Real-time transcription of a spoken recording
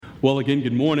Well, again,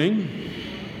 good morning.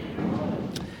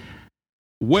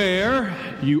 Where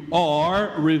you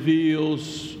are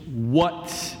reveals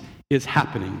what is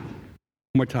happening.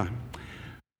 One more time.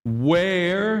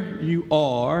 Where you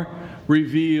are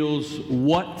reveals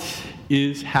what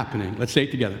is happening. Let's say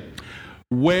it together.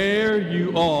 Where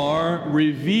you are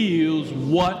reveals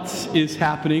what is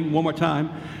happening. One more time.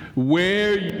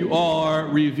 Where you are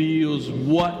reveals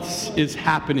what is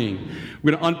happening.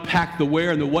 We're going to unpack the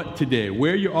where and the what today.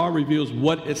 Where you are reveals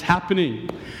what is happening.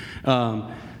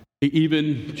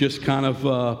 Even just kind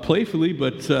of playfully,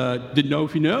 but didn't know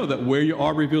if you know that where you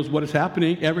are reveals what is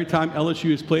happening. Every time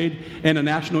LSU has played in a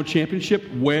national championship,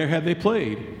 where have they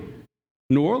played?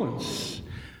 New Orleans.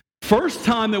 First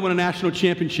time they won a national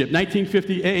championship,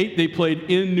 1958, they played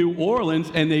in New Orleans,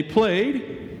 and they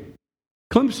played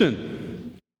Clemson.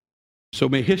 So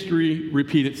may history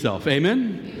repeat itself.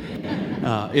 Amen?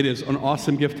 It is an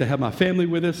awesome gift to have my family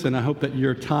with us, and I hope that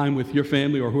your time with your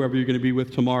family or whoever you're going to be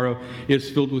with tomorrow is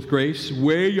filled with grace.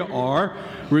 Where you are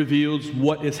reveals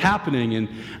what is happening, and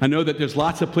I know that there's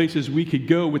lots of places we could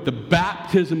go with the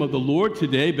baptism of the Lord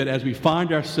today, but as we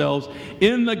find ourselves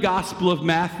in the Gospel of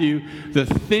Matthew, the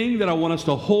thing that I want us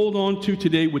to hold on to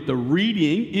today with the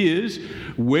reading is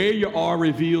where you are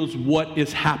reveals what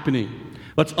is happening.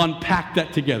 Let's unpack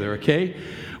that together, okay?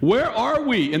 Where are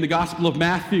we in the Gospel of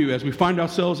Matthew as we find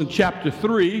ourselves in chapter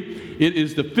 3? It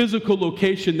is the physical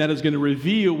location that is going to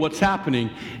reveal what's happening.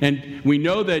 And we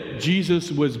know that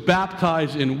Jesus was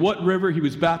baptized in what river? He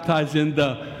was baptized in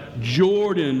the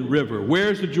Jordan River.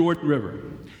 Where's the Jordan River?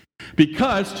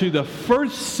 Because to the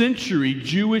first century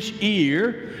Jewish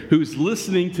ear who's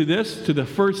listening to this, to the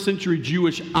first century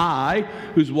Jewish eye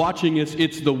who's watching us,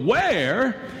 it's the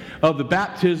where of the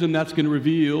baptism that's going to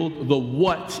reveal the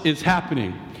what is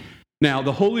happening. Now,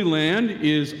 the Holy Land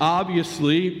is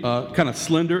obviously kind of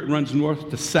slender. It runs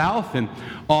north to south, and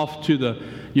off to the,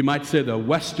 you might say, the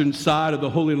western side of the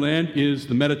Holy Land is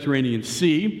the Mediterranean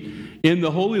Sea. In the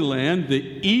Holy Land,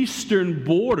 the eastern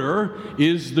border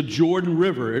is the Jordan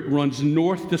River. It runs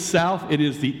north to south. It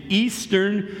is the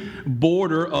eastern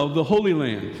border of the Holy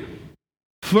Land.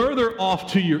 Further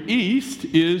off to your east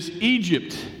is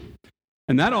Egypt.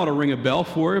 And that ought to ring a bell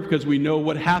for you because we know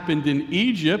what happened in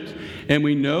Egypt and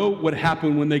we know what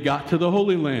happened when they got to the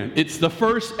Holy Land. It's the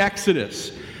first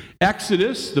Exodus.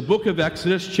 Exodus, the book of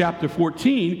Exodus, chapter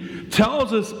 14,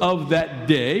 tells us of that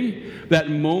day, that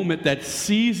moment, that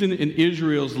season in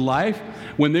Israel's life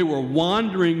when they were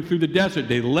wandering through the desert.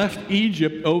 They left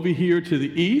Egypt over here to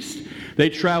the east. They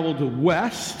traveled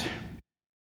west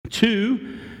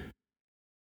to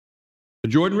the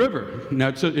Jordan River.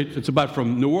 Now, it's about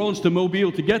from New Orleans to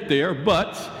Mobile to get there,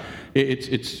 but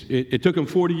it took them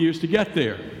 40 years to get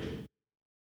there.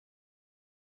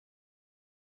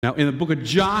 Now, in the book of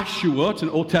Joshua, it's an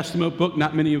Old Testament book.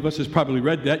 Not many of us has probably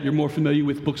read that. You're more familiar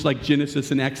with books like Genesis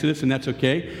and Exodus, and that's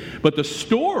okay. But the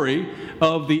story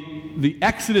of the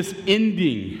Exodus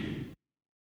ending,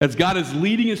 as God is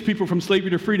leading his people from slavery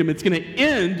to freedom, it's going to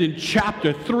end in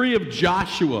chapter 3 of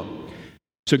Joshua.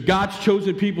 So God's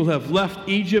chosen people have left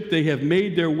Egypt. They have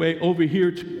made their way over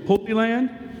here to Holy Land,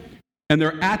 and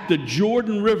they're at the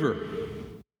Jordan River.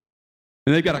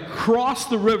 And they've got to cross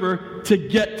the river to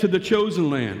get to the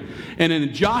chosen land. And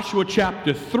in Joshua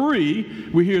chapter 3,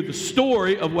 we hear the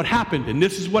story of what happened. And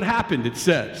this is what happened, it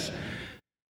says.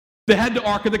 They had the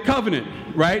Ark of the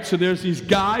Covenant, right? So there's these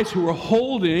guys who are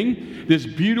holding this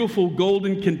beautiful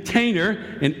golden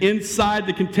container, and inside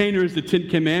the container is the Ten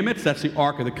Commandments. That's the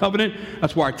Ark of the Covenant.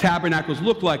 That's why our tabernacles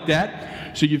look like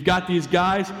that. So you've got these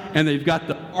guys, and they've got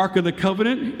the Ark of the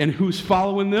Covenant, and who's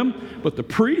following them? But the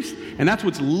priest, and that's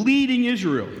what's leading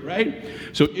Israel, right?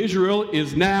 So Israel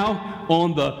is now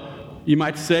on you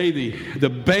might say, the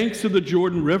banks of the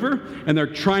Jordan River, and they're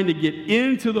trying to get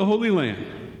into the Holy Land.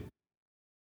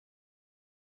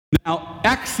 Now,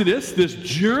 Exodus, this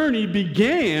journey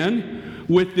began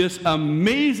with this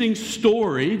amazing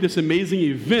story, this amazing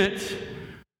event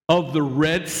of the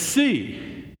Red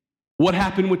Sea. What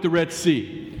happened with the Red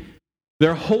Sea?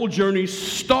 Their whole journey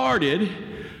started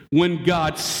when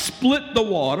God split the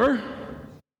water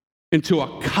into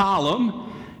a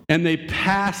column, and they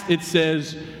passed, it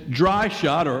says, dry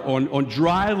shod, or on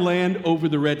dry land over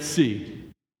the Red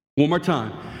Sea. One more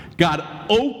time. God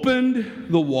opened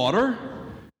the water,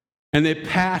 and they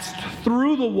passed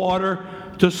through the water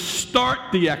to start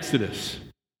the Exodus.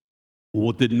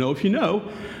 Well, didn't know if you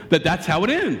know that that's how it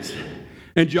ends.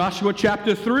 In Joshua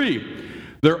chapter 3,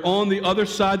 they're on the other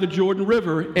side of the Jordan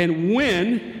River, and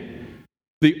when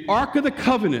the Ark of the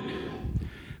Covenant,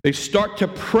 they start to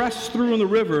press through on the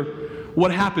river,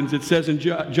 what happens? It says in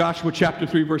Joshua chapter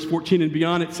 3, verse 14 and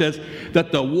beyond, it says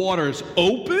that the waters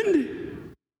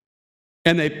opened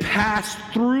and they passed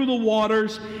through the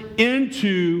waters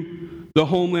into the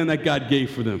homeland that God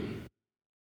gave for them.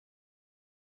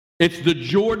 It's the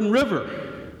Jordan River.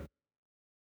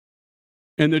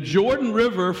 And the Jordan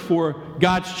River, for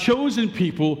God's chosen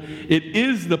people, it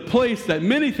is the place that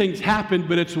many things happened,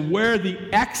 but it's where the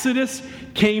Exodus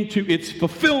came to its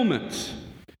fulfillment.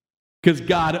 Because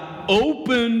God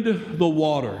opened the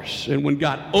waters. And when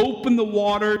God opened the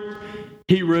water,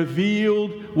 He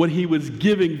revealed what He was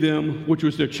giving them, which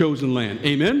was their chosen land.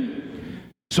 Amen?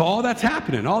 So all that's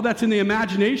happening, all that's in the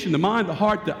imagination, the mind, the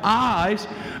heart, the eyes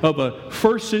of a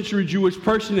first century Jewish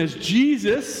person as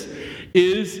Jesus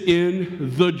is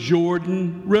in the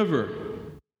Jordan River.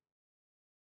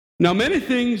 Now, many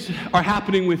things are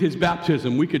happening with His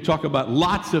baptism. We could talk about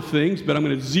lots of things, but I'm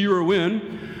going to zero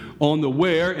in on the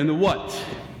where and the what.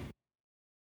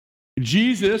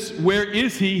 Jesus, where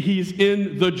is He? He's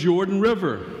in the Jordan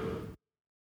River.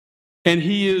 And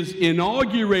He is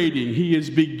inaugurating, He is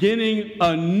beginning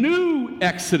a new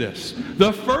Exodus.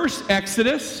 The first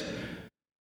Exodus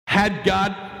had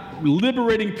God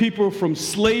liberating people from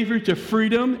slavery to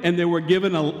freedom, and they were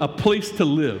given a place to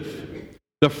live.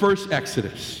 The first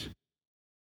Exodus.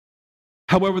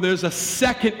 However, there's a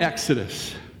second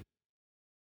Exodus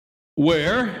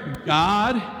where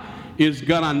God is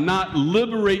going to not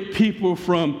liberate people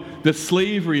from the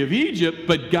slavery of Egypt,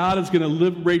 but God is going to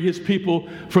liberate His people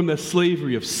from the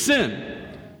slavery of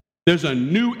sin. There's a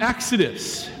new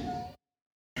Exodus.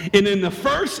 And in the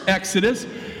first Exodus,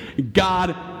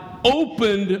 God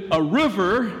opened a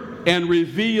river and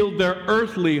revealed their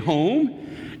earthly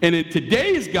home. And in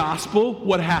today's gospel,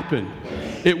 what happened?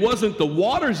 It wasn't the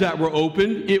waters that were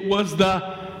opened, it was the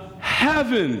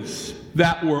heavens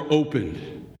that were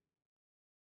opened.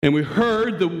 And we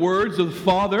heard the words of the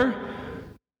Father,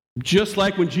 just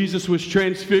like when Jesus was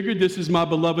transfigured, "This is my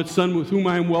beloved Son with whom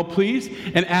I am well pleased."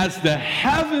 And as the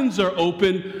heavens are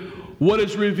open, what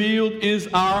is revealed is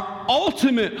our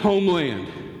ultimate homeland.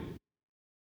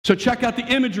 So check out the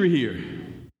imagery here.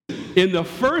 In the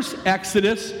first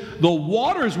Exodus, the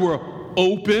waters were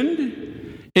opened,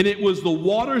 and it was the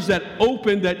waters that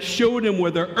opened that showed them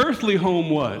where their earthly home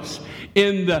was.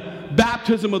 In the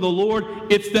baptism of the Lord,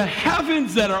 it's the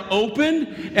heavens that are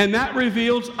opened, and that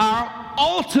reveals our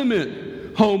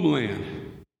ultimate homeland.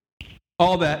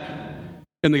 All that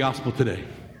in the gospel today.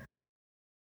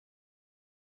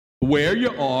 Where you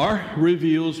are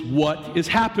reveals what is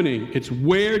happening. It's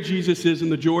where Jesus is in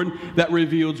the Jordan that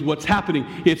reveals what's happening.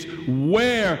 It's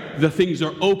where the things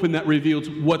are open that reveals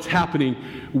what's happening.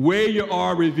 Where you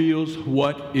are reveals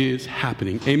what is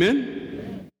happening.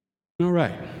 Amen? All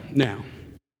right. Now,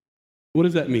 what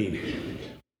does that mean?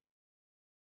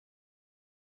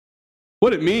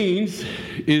 What it means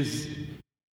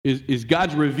is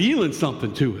God's revealing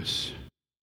something to us.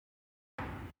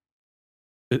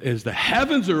 As the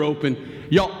heavens are open,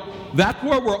 y'all, that's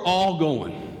where we're all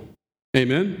going.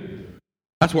 Amen?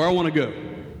 That's where I want to go.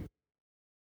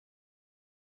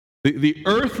 The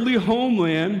earthly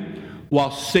homeland,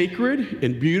 while sacred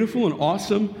and beautiful and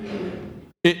awesome,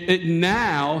 it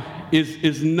now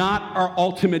is not our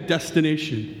ultimate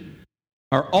destination.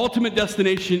 Our ultimate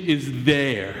destination is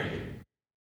there.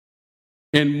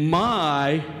 And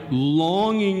my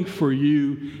longing for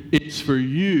you is for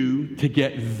you to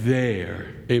get there.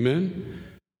 Amen?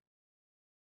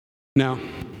 Now,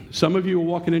 some of you are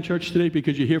walking in church today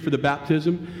because you're here for the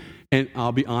baptism, and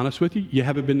I'll be honest with you, you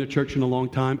haven't been to church in a long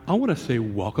time. I want to say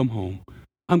welcome home.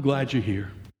 I'm glad you're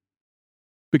here.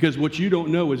 Because what you don't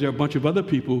know is there are a bunch of other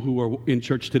people who are in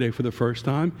church today for the first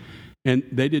time, and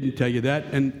they didn't tell you that,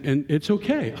 and it's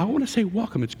okay. I want to say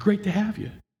welcome. It's great to have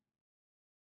you.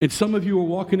 And some of you are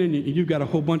walking in, and you've got a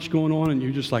whole bunch going on, and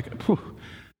you're just like,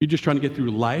 you're just trying to get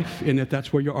through life, and if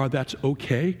that's where you are, that's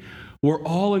okay. We're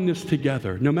all in this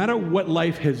together. No matter what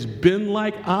life has been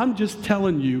like, I'm just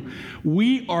telling you,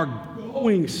 we are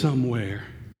going somewhere.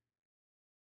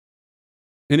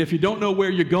 And if you don't know where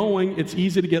you're going, it's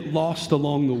easy to get lost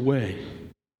along the way.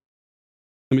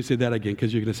 Let me say that again,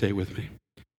 because you're going to say it with me.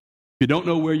 If you don't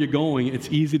know where you're going, it's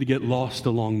easy to get lost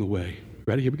along the way.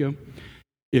 Ready? Here we go.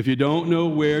 If you don't know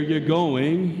where you're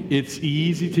going, it's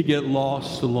easy to get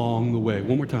lost along the way.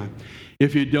 One more time.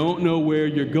 If you don't know where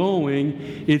you're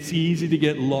going, it's easy to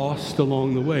get lost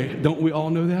along the way. Don't we all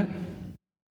know that?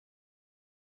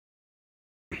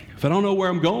 If I don't know where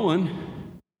I'm going,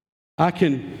 I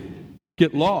can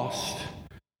get lost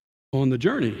on the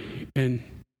journey. And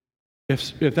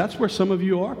if that's where some of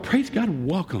you are, praise God,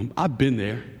 welcome. I've been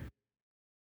there.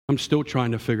 I'm still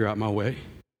trying to figure out my way.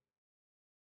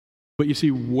 But you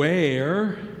see,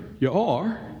 where you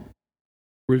are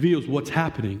reveals what's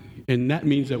happening. And that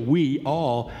means that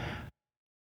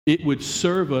it would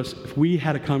serve us if we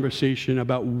had a conversation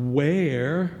about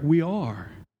where we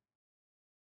are.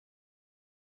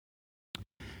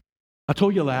 I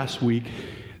told you last week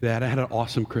that I had an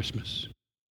awesome Christmas.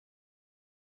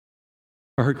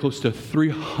 I heard close to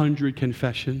 300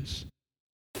 confessions,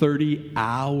 30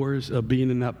 hours of being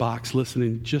in that box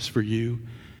listening just for you.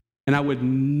 And I would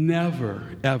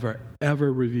never, ever,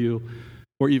 ever reveal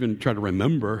or even try to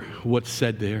remember what's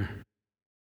said there.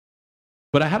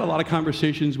 But I had a lot of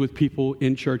conversations with people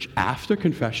in church after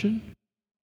confession,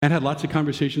 and had lots of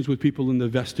conversations with people in the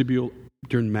vestibule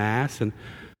during Mass, and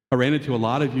I ran into a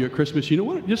lot of you at Christmas. You know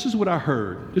what? This is what I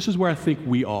heard. This is where I think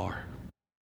we are.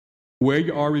 Where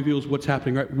you are reveals what's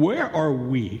happening, right? Where are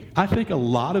we? I think a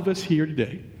lot of us here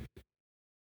today,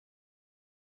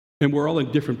 and we're all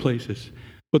in different places,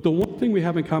 but the one thing we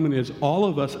have in common is all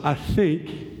of us, I think,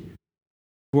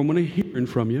 what I'm going to hear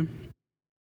from you,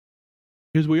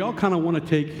 is we all kind of want to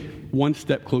take one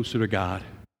step closer to God.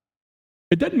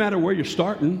 It doesn't matter where you're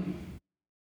starting,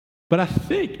 but I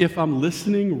think if I'm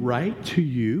listening right to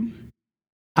you,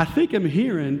 I think I'm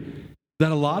hearing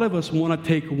that a lot of us want to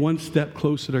take one step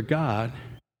closer to God,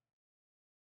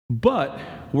 but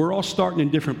we're all starting in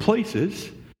different places,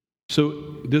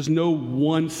 so there's no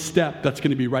one step that's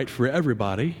going to be right for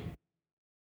everybody.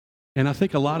 And I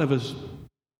think a lot of us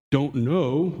don't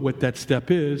know what that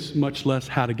step is, much less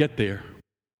how to get there.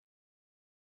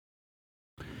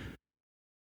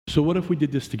 So what if we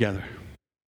did this together?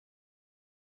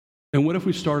 And what if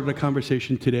we started a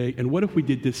conversation today? And what if we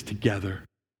did this together?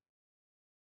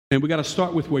 And we got to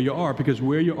start with where you are, because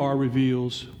where you are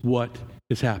reveals what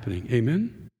is happening.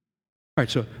 Amen? All right,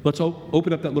 so let's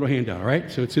open up that little handout, all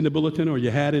right? So it's in the bulletin, or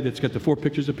you had it. It's got the 4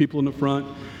 pictures of people in the front.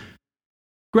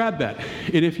 Grab that.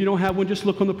 And if you don't have one, just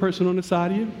look on the person on the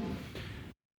side of you.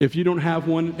 If you don't have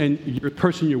one and your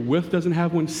person you're with doesn't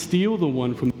have one, steal the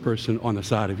one from the person on the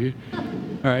side of you.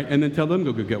 All right, and then tell them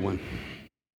to go get one.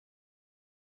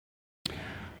 All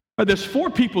right, there's 4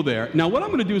 people there. Now, what I'm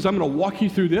going to do is I'm going to walk you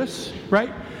through this,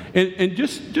 right? And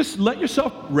just let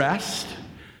yourself rest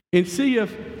and see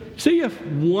if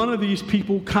one of these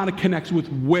people kind of connects with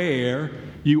where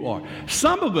you are.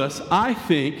 Some of us,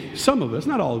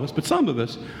 not all of us, but some of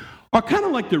us are kind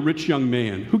of like the rich young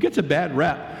man who gets a bad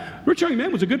rap. Rich young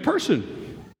man was a good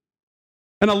person.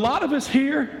 And a lot of us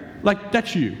here, like,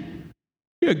 that's you.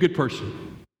 You're a good person.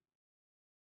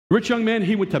 The rich young man,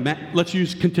 he went to let's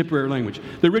use contemporary language.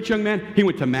 The rich young man, he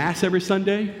went to Mass every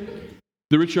Sunday.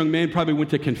 The rich young man probably went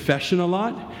to confession a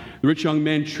lot. The rich young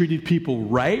man treated people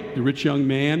right. The rich young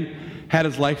man had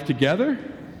his life together.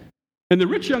 And the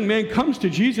rich young man comes to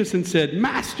Jesus and said,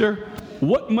 Master,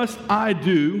 what must I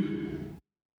do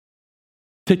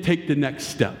to take the next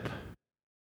step?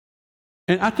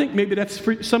 And I think maybe that's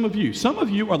for some of you. Some of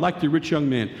you are like the rich young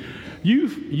man.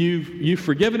 You've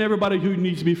forgiven everybody who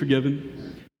needs to be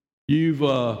forgiven. You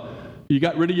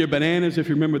got rid of your bananas, if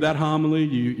you remember that homily.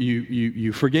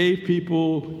 You forgave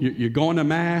people. You're going to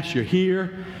Mass. You're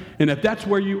here. And if that's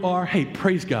where you are, hey,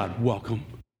 praise God, welcome.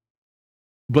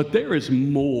 But there is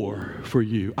more for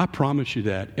you. I promise you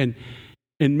that. And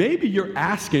maybe you're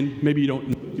asking, maybe you don't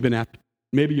know you've been asking,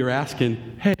 maybe you're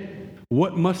asking, hey,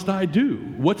 what must I do?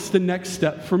 What's the next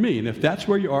step for me? And if that's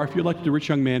where you are, if you're like the rich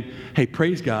young man, hey,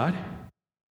 praise God,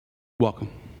 welcome.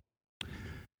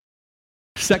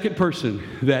 Second person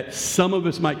that some of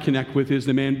us might connect with is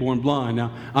the man born blind.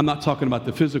 Now, I'm not talking about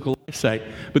the physical eyesight,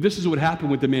 but this is what happened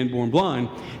with the man born blind.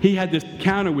 He had this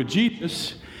encounter with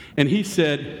Jesus, and he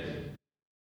said,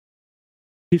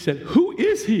 who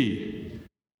is he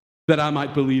that I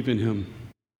might believe in him?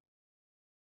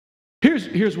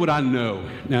 Here's what I know.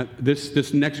 Now,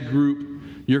 this next group,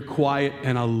 you're quiet,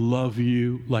 and I love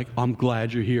you. Like, I'm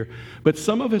glad you're here. But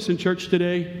some of us in church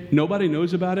today, nobody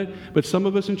knows about it, but some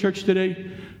of us in church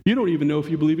today, you don't even know if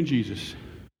you believe in Jesus.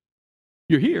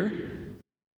 You're here,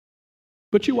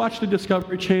 but you watch the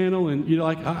Discovery Channel, and you're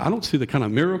like, I don't see the kind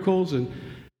of miracles. And,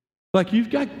 like, you've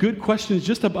got good questions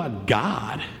just about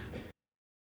God.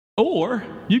 Or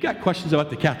you got questions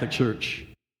about the Catholic Church.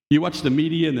 You watch the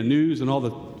media and the news and all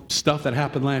the stuff that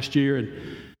happened last year,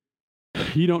 and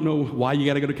you don't know why you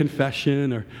got to go to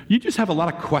confession, or you just have a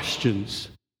lot of questions.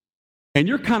 And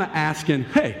you're kind of asking,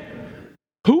 hey,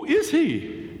 who is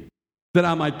he that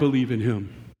I might believe in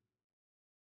him?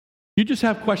 You just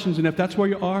have questions, and if that's where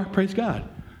you are, praise God.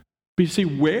 But you see,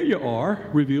 where you are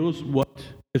reveals what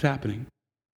is happening.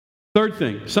 Third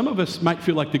thing, some of us might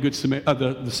feel like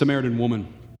the Samaritan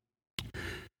woman.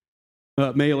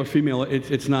 Male or female,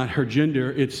 it's not her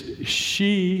gender. It's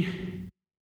she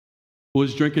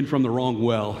was drinking from the wrong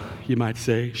well, you might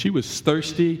say. She was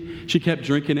thirsty. She kept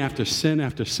drinking after sin,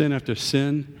 after sin, after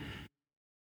sin.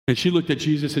 And she looked at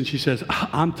Jesus and she says,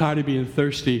 I'm tired of being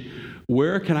thirsty.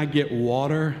 Where can I get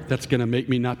water that's going to make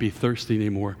me not be thirsty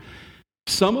anymore?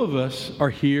 Some of us are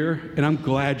here, and I'm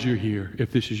glad you're here.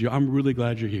 If this is you, I'm really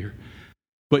glad you're here.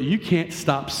 But you can't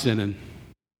stop sinning.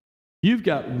 You've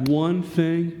got one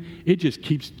thing, it just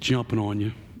keeps jumping on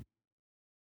you.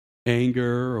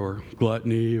 Anger or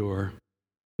gluttony or,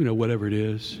 whatever it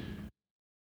is.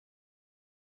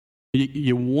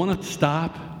 You want to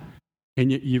stop,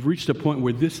 and you've reached a point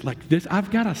where this, I've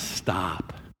got to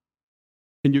stop.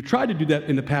 And you've tried to do that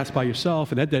in the past by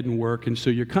yourself, and that didn't work. And so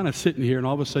you're kind of sitting here, and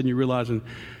all of a sudden you're realizing,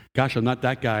 gosh, I'm not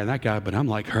that guy and that guy, but I'm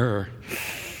like her.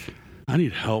 I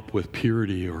need help with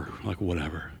purity or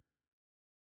whatever.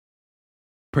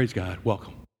 Praise God.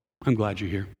 Welcome. I'm glad you're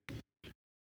here.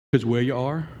 Because where you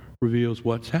are reveals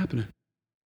what's happening.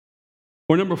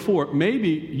 Or number 4, maybe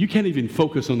you can't even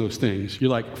focus on those things. You're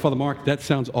like, Father Mark, that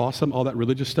sounds awesome, all that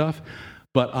religious stuff,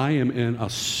 but I am in a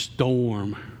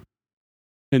storm.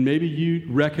 And maybe you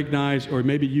recognize or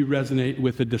maybe you resonate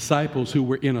with the disciples who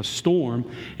were in a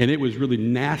storm and it was really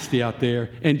nasty out there.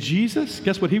 And Jesus,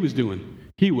 guess what he was doing?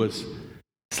 He was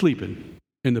sleeping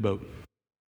in the boat.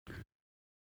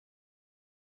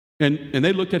 And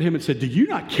they looked at him and said, do you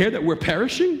not care that we're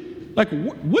perishing? What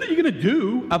are you going to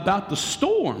do about the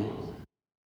storm?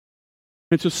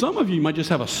 And so some of you might just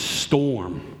have a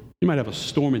storm. You might have a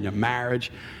storm in your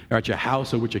marriage or at your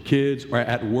house or with your kids or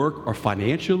at work or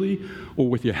financially or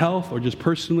with your health or just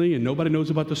personally, and nobody knows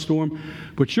about the storm.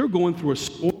 But you're going through a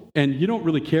storm and you don't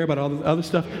really care about all the other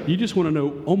stuff. You just want to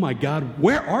know, oh my God,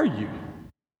 where are you?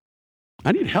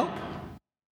 I need help.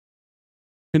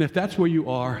 And if that's where you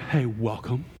are, hey,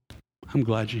 welcome. I'm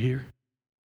glad you're here.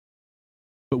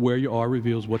 But where you are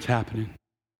reveals what's happening.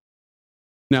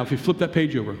 Now, if you flip that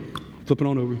page over, flip it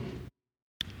on over.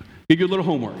 Give you a little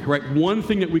homework, right? One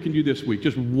thing that we can do this week,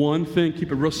 just one thing, keep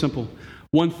it real simple.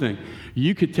 One thing.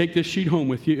 You could take this sheet home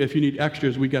with you. If you need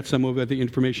extras, we got some over at the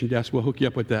information desk. We'll hook you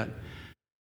up with that.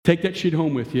 Take that sheet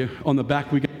home with you. On the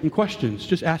back, we got some questions.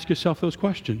 Just ask yourself those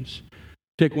questions.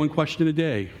 Take one question a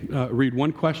day. Read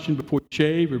one question before you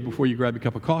shave or before you grab a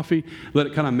cup of coffee. Let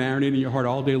it kind of marinate in your heart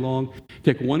all day long.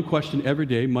 Take one question every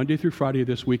day, Monday through Friday of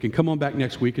this week, and come on back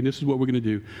next week, and this is what we're going to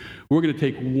do. We're going to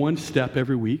take one step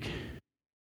every week.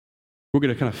 We're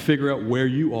going to kind of figure out where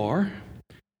you are,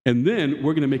 and then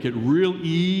we're going to make it real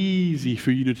easy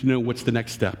for you to know what's the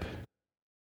next step.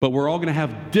 But we're all going to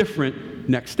have different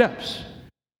next steps.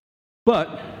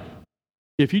 But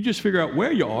if you just figure out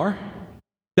where you are,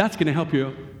 that's going to help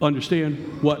you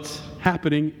understand what's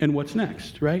happening and what's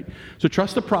next, right? So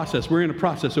trust the process. We're in a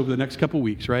process over the next couple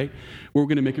weeks, right? We're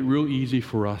going to make it real easy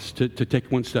for us to take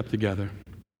one step together.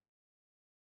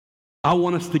 I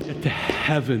want us to get to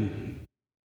heaven.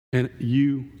 And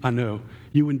I know,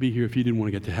 you wouldn't be here if you didn't want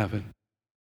to get to heaven.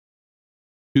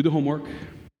 Do the homework.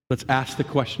 Let's ask the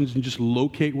questions and just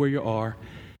locate where you are.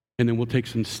 And then we'll take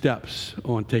some steps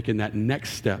on taking that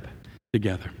next step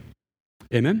together.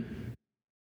 Amen?